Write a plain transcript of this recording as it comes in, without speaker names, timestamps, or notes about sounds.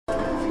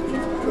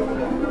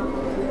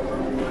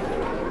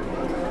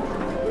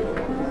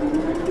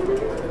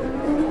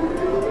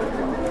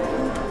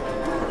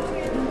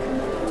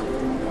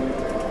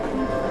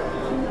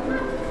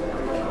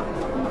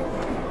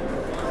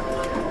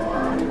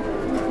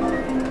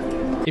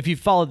If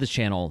you've followed this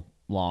channel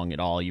long at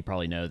all, you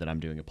probably know that I'm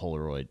doing a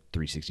Polaroid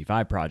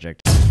 365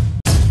 project.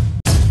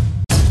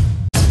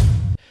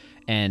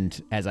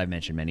 And as I've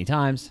mentioned many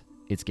times,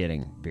 it's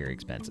getting very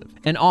expensive.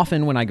 And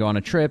often when I go on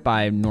a trip,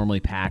 I normally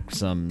pack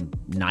some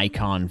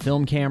Nikon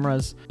film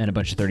cameras and a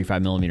bunch of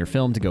 35mm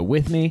film to go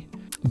with me.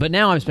 But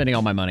now I'm spending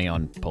all my money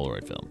on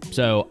Polaroid film.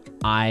 So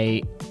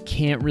I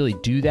can't really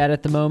do that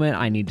at the moment.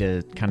 I need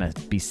to kind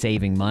of be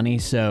saving money.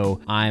 So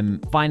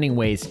I'm finding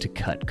ways to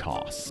cut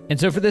costs. And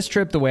so for this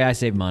trip, the way I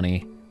save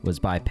money was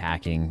by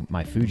packing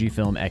my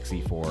Fujifilm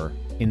X-E4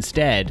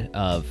 instead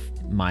of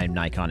my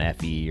Nikon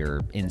FE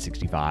or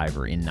N65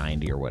 or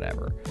N90 or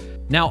whatever.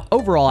 Now,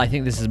 overall, I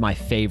think this is my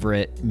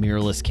favorite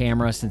mirrorless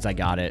camera since I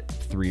got it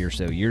 3 or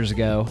so years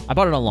ago. I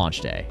bought it on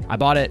launch day. I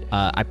bought it,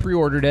 I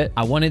pre-ordered it.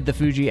 I wanted the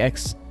Fuji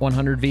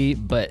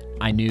X100V, but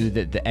I knew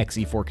that the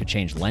X-E4 could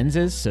change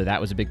lenses, so that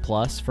was a big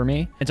plus for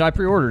me. And so I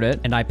pre-ordered it,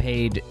 and I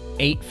paid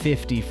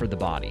 $850 for the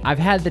body. I've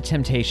had the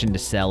temptation to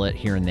sell it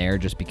here and there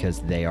just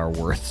because they are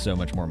worth so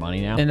much more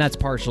money now. And that's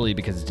partially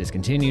because it's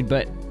discontinued,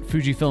 but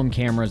Fujifilm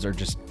cameras are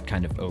just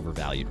kind of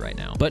overvalued right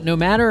now. But no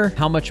matter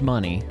how much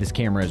money this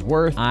camera is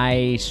worth,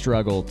 I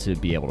struggle to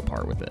be able to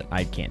part with it.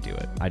 I can't do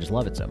it. I just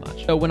love it so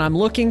much. So when I'm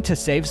looking to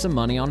save some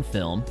money on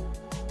film,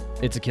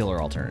 it's a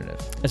killer alternative,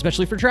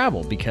 especially for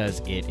travel because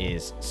it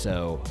is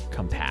so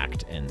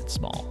compact and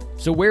small.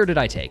 So where did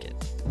I take it?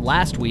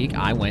 Last week,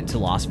 I went to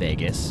Las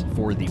Vegas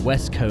for the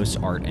West Coast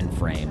Art and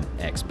Frame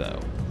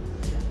Expo.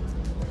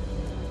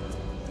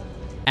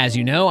 As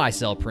you know, I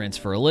sell prints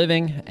for a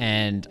living,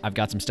 and I've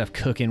got some stuff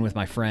cooking with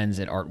my friends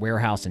at Art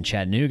Warehouse in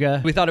Chattanooga.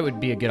 We thought it would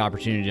be a good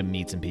opportunity to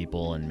meet some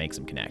people and make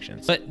some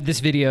connections. But this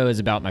video is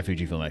about my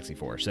Fujifilm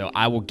X-E4, so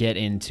I will get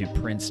into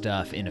print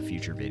stuff in a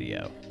future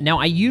video. Now,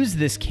 I use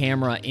this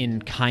camera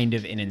in kind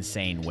of an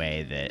insane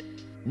way that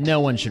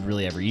no one should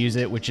really ever use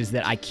it, which is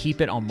that I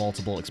keep it on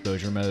multiple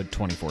exposure mode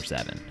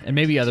 24/7. And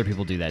maybe other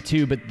people do that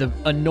too, but the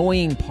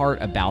annoying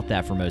part about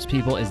that for most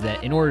people is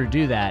that in order to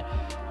do that,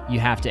 you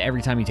have to,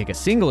 every time you take a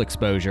single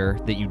exposure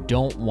that you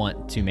don't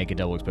want to make a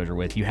double exposure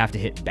with, you have to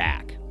hit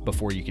back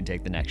before you can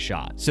take the next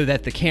shot so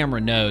that the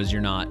camera knows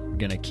you're not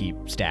gonna keep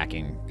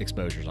stacking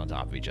exposures on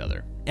top of each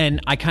other. And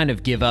I kind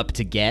of give up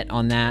to get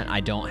on that. I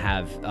don't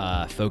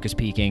have focus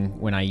peaking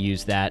when I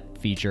use that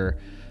feature.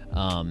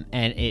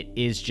 And it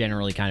is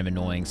generally kind of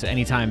annoying. So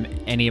anytime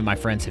any of my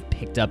friends have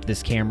picked up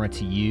this camera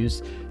to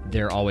use,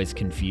 they're always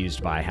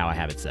confused by how I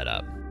have it set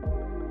up.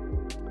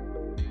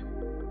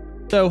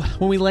 So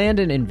when we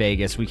landed in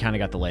Vegas, we kind of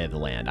got the lay of the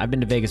land. I've been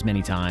to Vegas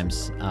many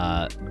times,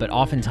 but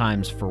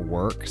oftentimes for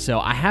work. So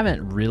I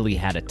haven't really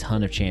had a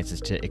ton of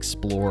chances to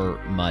explore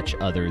much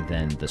other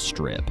than the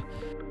Strip.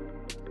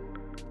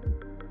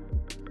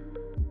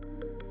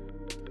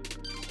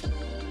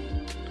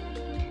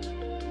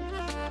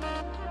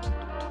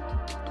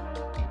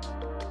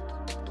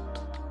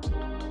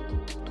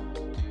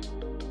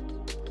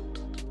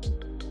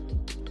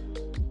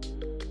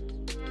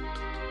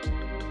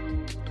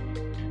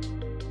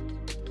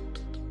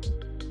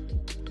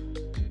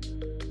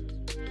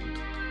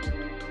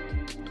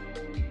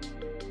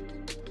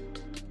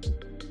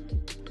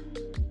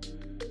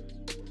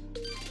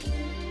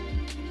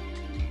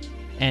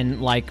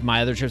 And like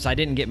my other trips, I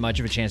didn't get much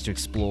of a chance to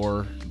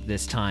explore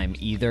this time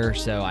either,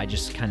 so I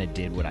just kind of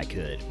did what I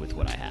could with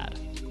what I had.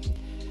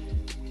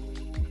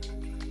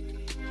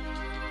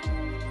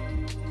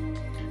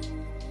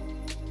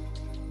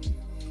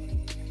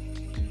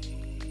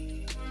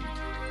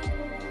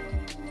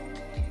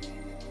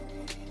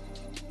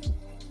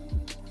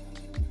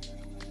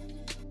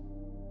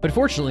 But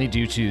fortunately,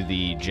 due to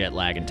the jet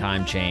lag and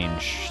time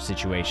change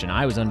situation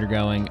I was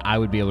undergoing, I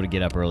would be able to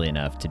get up early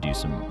enough to do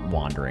some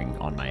wandering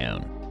on my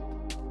own.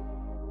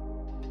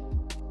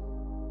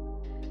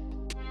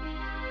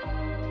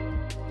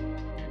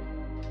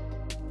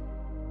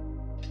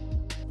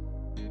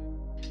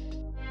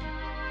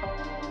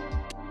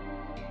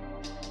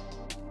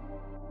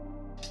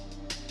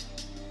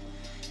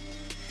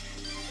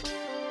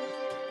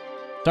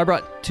 So I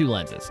brought two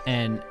lenses,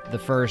 and the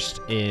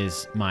first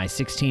is my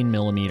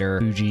 16mm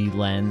Fuji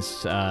lens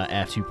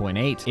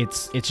f2.8.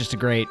 It's just a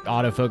great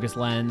autofocus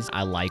lens.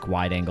 I like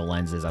wide-angle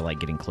lenses. I like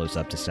getting close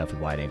up to stuff with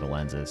wide-angle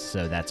lenses,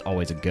 so that's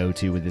always a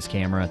go-to with this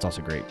camera. It's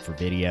also great for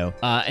video.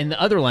 And the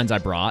other lens I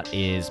brought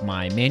is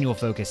my manual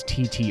focus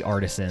TT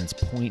Artisans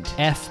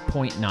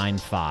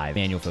f.95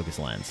 manual focus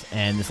lens.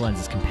 And this lens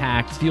is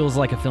compact, feels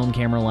like a film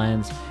camera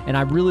lens, and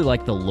I really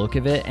like the look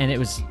of it, and it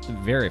was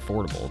very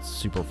affordable. It's a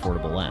super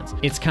affordable lens.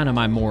 It's kind of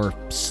my more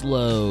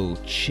slow,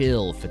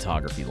 chill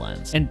photography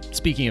lens. And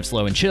speaking of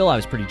slow and chill, I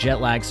was pretty jet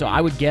lagged, so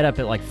I would get up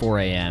at like 4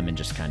 a.m. and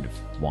just kind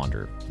of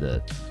wander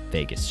the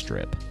Vegas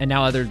Strip. And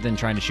now, other than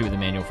trying to shoot with a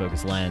manual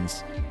focus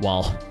lens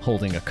while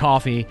holding a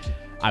coffee,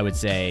 I would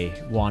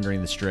say wandering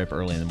the Strip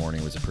early in the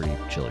morning was a pretty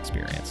chill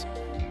experience.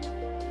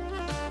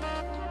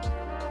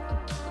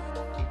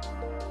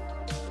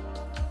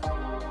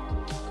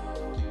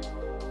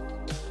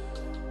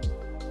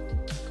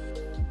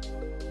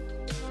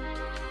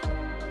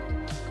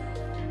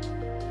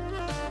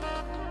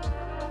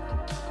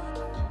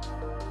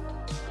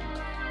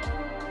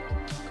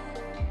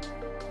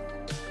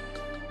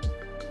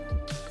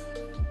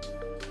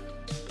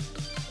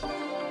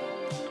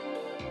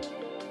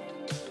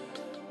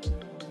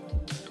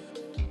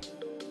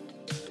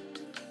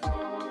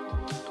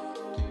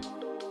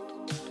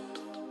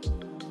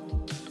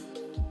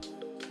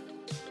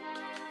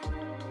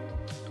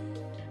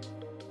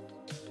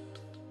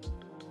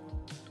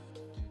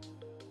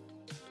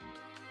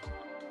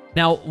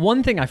 Now,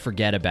 one thing I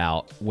forget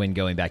about when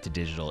going back to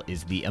digital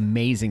is the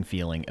amazing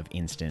feeling of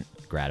instant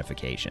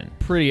gratification.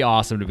 Pretty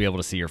awesome to be able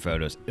to see your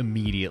photos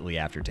immediately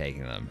after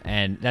taking them.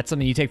 And that's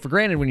something you take for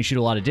granted when you shoot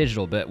a lot of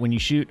digital, but when you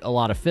shoot a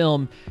lot of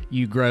film,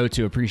 you grow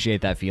to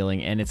appreciate that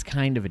feeling, and it's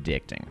kind of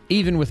addicting.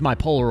 Even with my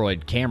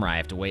Polaroid camera, I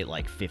have to wait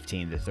like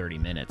 15 to 30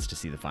 minutes to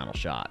see the final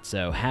shot.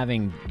 So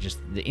having just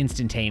the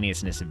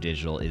instantaneousness of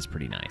digital is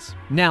pretty nice.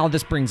 Now,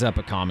 this brings up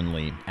a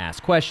commonly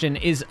asked question: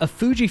 is a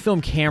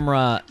Fujifilm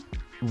camera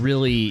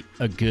really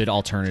a good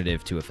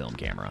alternative to a film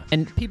camera?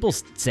 And people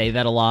say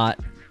that a lot.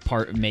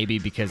 Maybe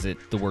because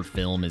the word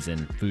film is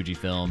in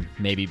Fujifilm,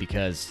 maybe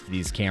because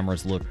these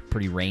cameras look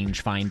pretty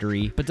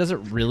rangefindery, but does it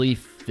really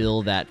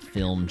fill that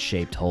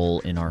film-shaped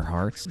hole in our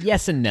hearts?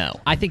 Yes and no.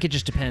 I think it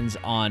just depends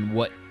on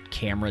what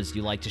cameras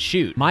you like to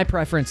shoot. My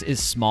preference is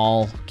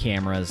small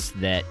cameras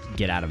that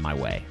get out of my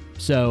way.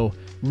 So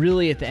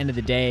really, at the end of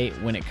the day,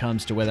 when it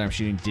comes to whether I'm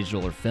shooting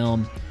digital or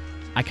film,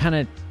 I kind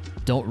of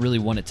don't really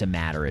want it to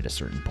matter at a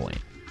certain point.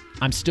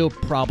 I'm still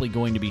probably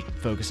going to be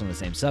focused on the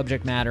same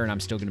subject matter, and I'm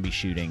still going to be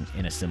shooting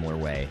in a similar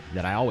way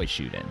that I always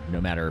shoot in,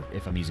 no matter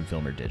if I'm using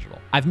film or digital.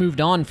 I've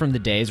moved on from the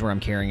days where I'm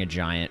carrying a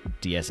giant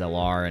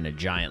DSLR and a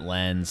giant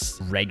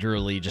lens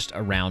regularly just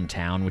around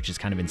town, which is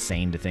kind of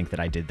insane to think that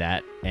I did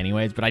that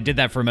anyways, but I did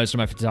that for most of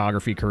my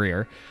photography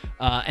career.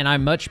 And I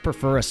much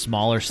prefer a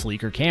smaller,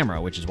 sleeker camera,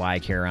 which is why I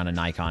carry around a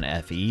Nikon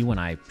FE when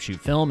I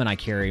shoot film, and I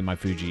carry my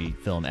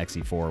Fujifilm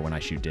X-E4 when I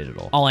shoot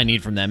digital. All I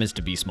need from them is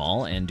to be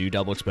small and do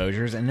double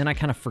exposures, and then I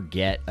kind of forget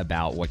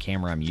about what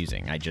camera I'm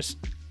using. I just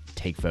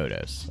take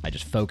photos. I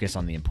just focus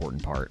on the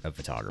important part of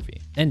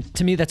photography. And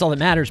to me, that's all that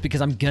matters,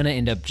 because I'm gonna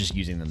end up just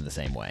using them the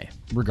same way,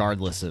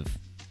 regardless of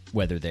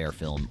whether they are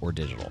film or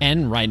digital.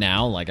 And right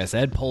now, like I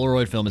said,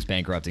 Polaroid film is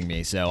bankrupting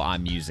me, so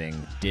I'm using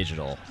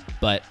digital.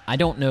 But I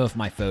don't know if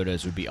my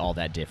photos would be all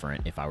that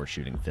different if I were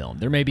shooting film.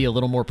 There may be a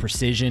little more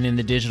precision in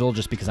the digital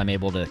just because I'm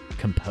able to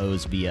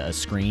compose via a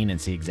screen and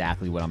see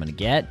exactly what I'm gonna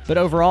get. But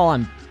overall,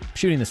 I'm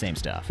shooting the same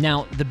stuff.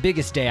 Now, the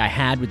biggest day I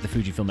had with the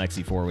Fujifilm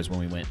X-E4 was when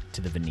we went to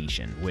the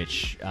Venetian,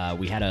 which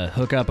we had a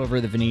hookup over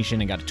the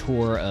Venetian and got a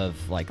tour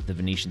of like the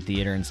Venetian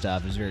theater and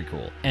stuff. It was very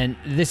cool. And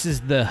this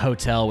is the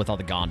hotel with all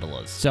the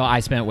gondolas. So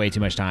I spent way too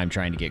much time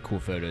trying to get cool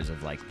photos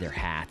of like their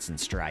hats and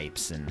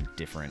stripes and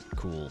different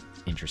cool,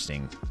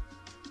 interesting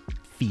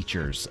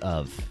features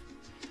of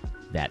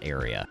that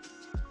area.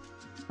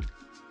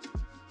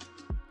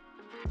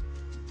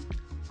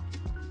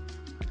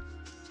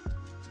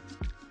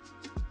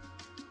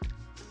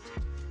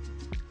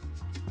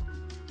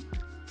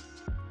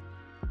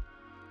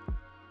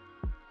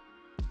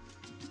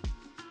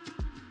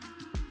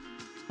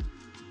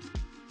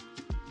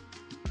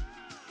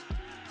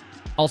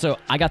 Also,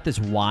 I got this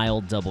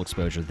wild double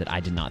exposure that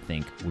I did not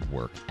think would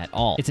work at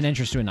all. It's an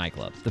entrance to a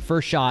nightclub. The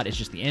first shot is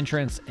just the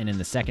entrance, and in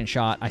the second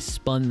shot, I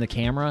spun the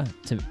camera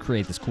to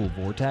create this cool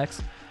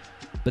vortex.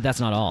 But that's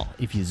not all.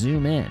 If you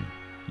zoom in,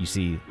 you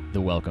see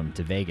the Welcome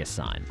to Vegas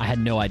sign. I had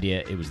no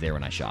idea it was there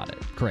when I shot it.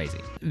 Crazy.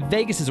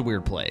 Vegas is a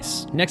weird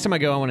place. Next time I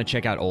go, I want to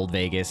check out Old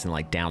Vegas and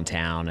like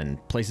downtown and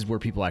places where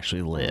people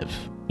actually live.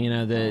 You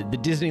know, the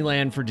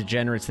Disneyland for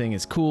degenerates thing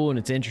is cool and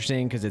it's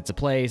interesting because it's a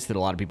place that a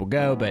lot of people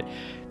go, but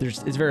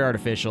it's very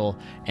artificial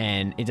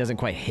and it doesn't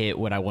quite hit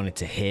what I want it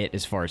to hit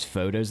as far as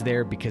photos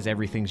there because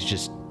everything's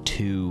just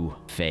too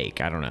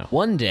fake. I don't know.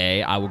 One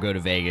day I will go to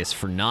Vegas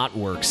for not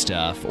work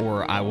stuff,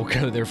 or I will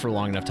go there for a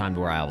long enough time to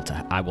where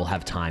I will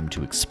have time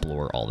to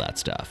explore all that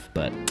stuff.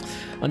 But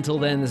until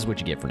then, this is what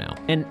you get for now.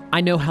 And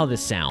I know how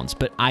this sounds,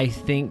 but I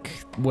think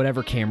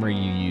whatever camera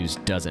you use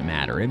doesn't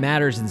matter. It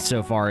matters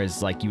insofar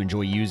as like you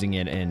enjoy using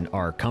it and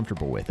are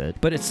comfortable with it.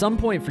 But at some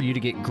point, for you to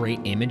get great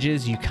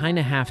images, you kind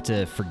of have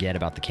to forget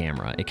about the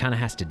camera. It kind of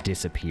has to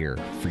disappear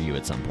for you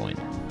at some point.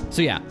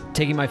 So yeah,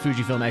 taking my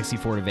Fujifilm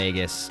X-E4 to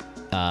Vegas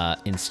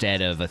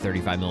instead of a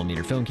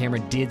 35mm film camera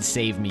did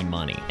save me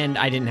money, and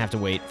I didn't have to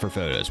wait for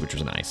photos, which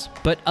was nice.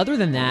 But other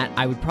than that,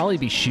 I would probably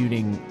be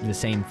shooting the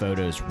same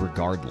photos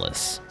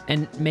regardless.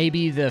 And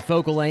maybe the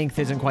focal length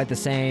isn't quite the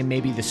same,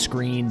 maybe the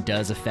screen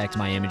does affect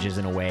my images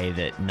in a way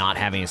that not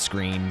having a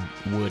screen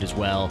would as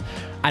well.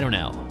 I don't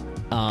know.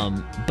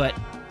 But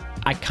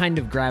I kind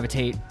of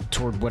gravitate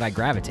toward what I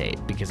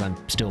gravitate because I'm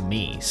still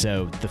me.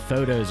 So the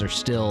photos are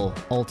still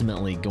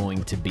ultimately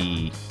going to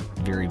be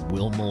very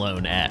Will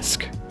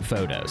Malone-esque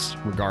photos,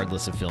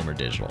 regardless of film or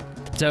digital.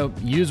 So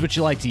use what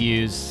you like to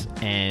use,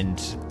 and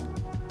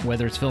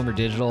whether it's film or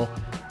digital,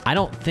 I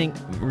don't think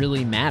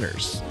really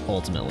matters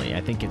ultimately.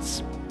 I think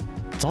it's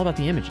all about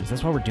the images.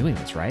 That's why we're doing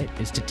this, right?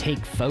 Is to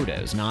take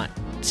photos, not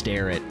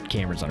stare at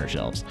cameras on our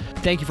shelves.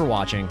 Thank you for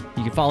watching.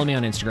 You can follow me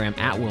on Instagram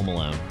at Will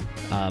Malone.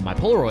 My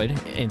Polaroid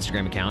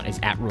Instagram account is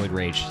at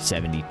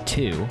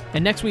RoidRage72.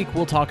 And next week,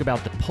 we'll talk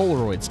about the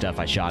Polaroid stuff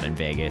I shot in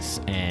Vegas,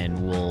 and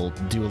we'll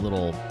do a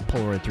little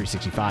Polaroid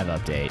 365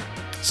 update.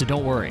 So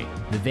don't worry,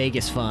 the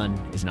Vegas fun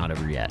is not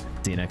over yet.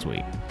 See you next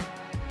week.